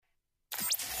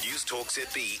News Talk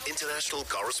ZB International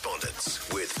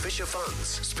Correspondents with Fisher Funds,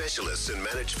 specialists in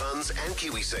managed funds and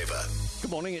KiwiSaver. Good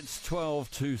morning, it's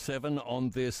 12 to 7 on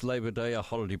this Labour Day, a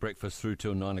holiday breakfast through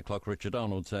till 9 o'clock. Richard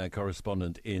Arnold's our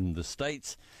correspondent in the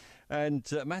States. And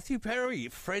Matthew Perry,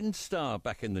 Friends star,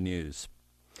 back in the news.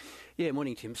 Yeah,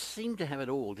 morning, Tim. Seemed to have it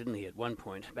all, didn't he, at one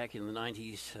point? Back in the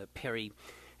 90s, Perry,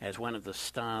 as one of the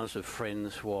stars of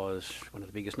Friends, was one of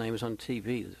the biggest names on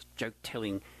TV. This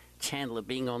joke-telling Chandler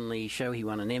being on the show, he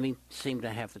won an Emmy, seemed to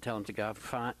have the talent to go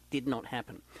far, did not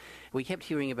happen. We kept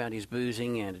hearing about his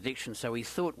boozing and addiction, so we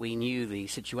thought we knew the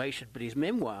situation, but his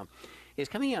memoir is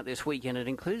coming out this week, and it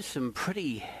includes some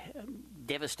pretty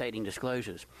devastating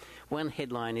disclosures. One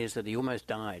headline is that he almost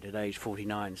died at age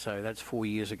 49, so that's 4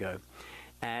 years ago.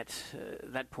 At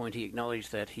that point, he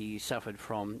acknowledged that he suffered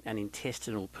from an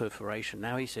intestinal perforation.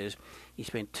 Now he says he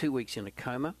spent 2 weeks in a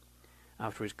coma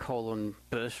after his colon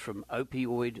burst from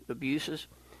opioid abuses.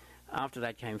 After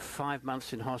that came 5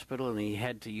 months in hospital, and he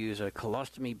had to use a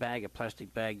colostomy bag, a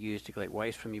plastic bag used to collect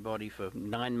waste from your body, for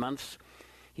 9 months.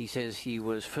 He says he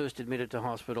was first admitted to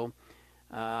hospital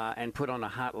and put on a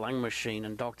heart-lung machine,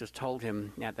 and doctors told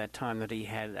him at that time that he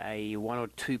had a 1 or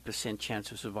 2%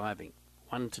 chance of surviving.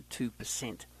 1 to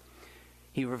 2%.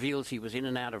 He reveals he was in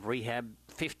and out of rehab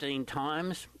 15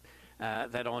 times.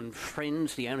 That on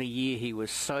Friends, the only year he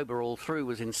was sober all through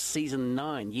was in season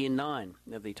 9, year 9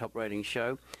 of the top-rating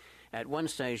show. At one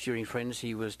stage during Friends,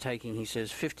 he was taking, he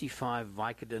says, 55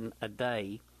 Vicodin a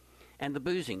day. And the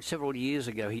boozing. Several years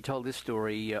ago, he told this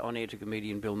story on air to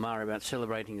comedian Bill Maher about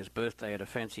celebrating his birthday at a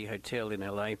fancy hotel in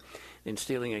LA, then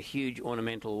stealing a huge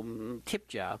ornamental tip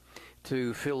jar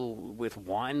to fill with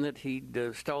wine that he'd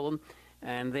stolen.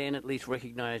 And then, at least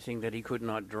recognizing that he could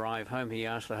not drive home, he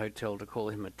asked the hotel to call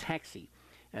him a taxi.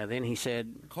 Then he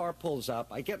said, car pulls up,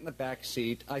 I get in the back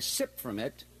seat, I sip from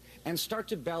it, and start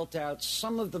to belt out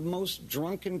some of the most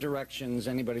drunken directions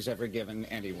anybody's ever given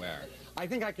anywhere. I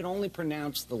think I can only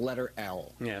pronounce the letter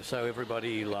L. Yeah, so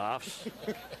everybody laughs.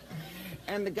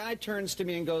 And the guy turns to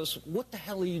me and goes, what the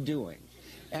hell are you doing?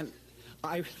 And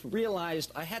I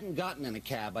realized I hadn't gotten in a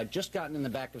cab. I'd just gotten in the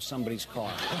back of somebody's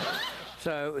car.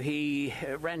 So he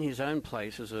ran his own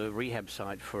place as a rehab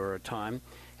site for a time.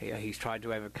 He's tried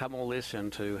to overcome all this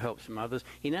and to help some others.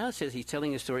 He now says he's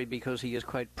telling his story because he is,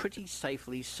 quote, pretty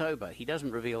safely sober. He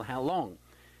doesn't reveal how long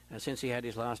since he had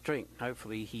his last drink.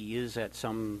 Hopefully he is at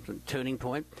some turning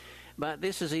point. But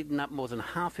this has eaten up more than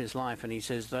half his life, and he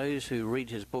says those who read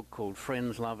his book called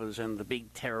Friends, Lovers, and the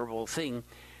Big Terrible Thing,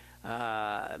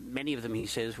 many of them, he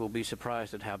says, will be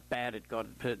surprised at how bad it got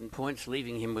at certain points,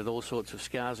 leaving him with all sorts of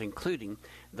scars, including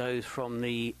those from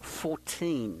the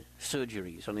 14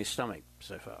 surgeries on his stomach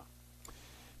so far.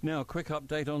 Now, a quick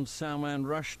update on Salman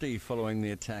Rushdie following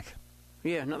the attack.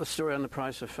 Yeah, another story on the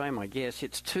price of fame, I guess.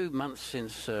 It's 2 months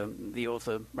since the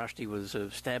author Rushdie was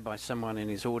stabbed by someone in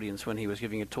his audience when he was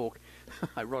giving a talk,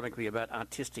 ironically, about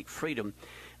artistic freedom.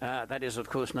 That is, of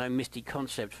course, no misty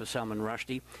concept for Salman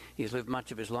Rushdie. He's lived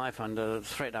much of his life under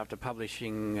threat after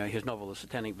publishing his novel The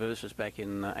Satanic Verses back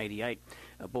in '88,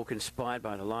 a book inspired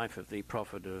by the life of the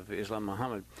Prophet of Islam,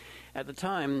 Muhammad. At the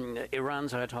time,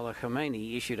 Iran's Ayatollah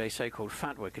Khomeini issued a so-called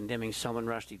fatwa condemning Salman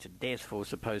Rushdie to death for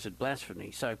supposed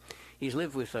blasphemy. So he's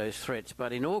lived with those threats.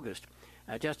 But in August,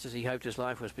 just as he hoped his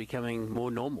life was becoming more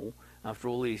normal after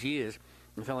all these years,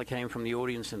 a fellow came from the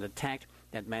audience and attacked.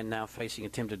 That man now facing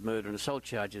attempted murder and assault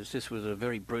charges. This was a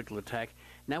very brutal attack.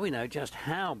 Now we know just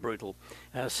how brutal.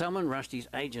 Salman Rushdie's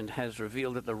agent has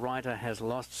revealed that the writer has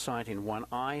lost sight in one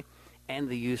eye and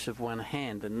the use of one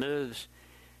hand. The nerves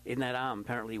in that arm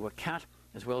apparently were cut.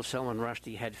 As well, Salman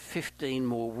Rushdie had 15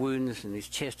 more wounds in his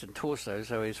chest and torso,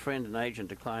 so his friend and agent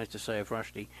declines to say if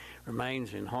Rushdie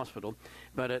remains in hospital.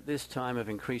 But at this time of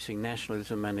increasing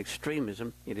nationalism and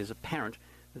extremism, it is apparent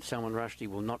that Salman Rushdie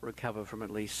will not recover from at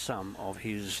least some of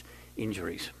his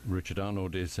injuries. Richard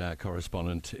Arnold is our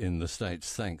correspondent in the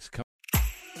States. Thanks.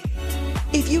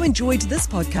 If you enjoyed this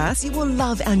podcast, you will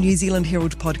love our New Zealand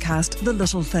Herald podcast, The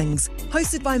Little Things,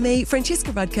 hosted by me,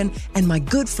 Francesca Rudkin, and my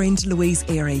good friend Louise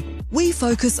Airy. We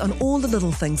focus on all the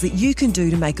little things that you can do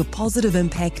to make a positive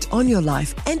impact on your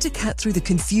life and to cut through the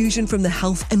confusion from the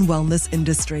health and wellness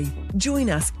industry. Join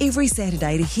us every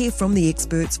Saturday to hear from the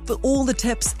experts for all the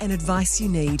tips and advice you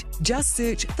need. Just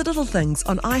search The Little Things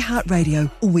on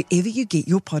iHeartRadio or wherever you get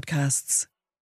your podcasts.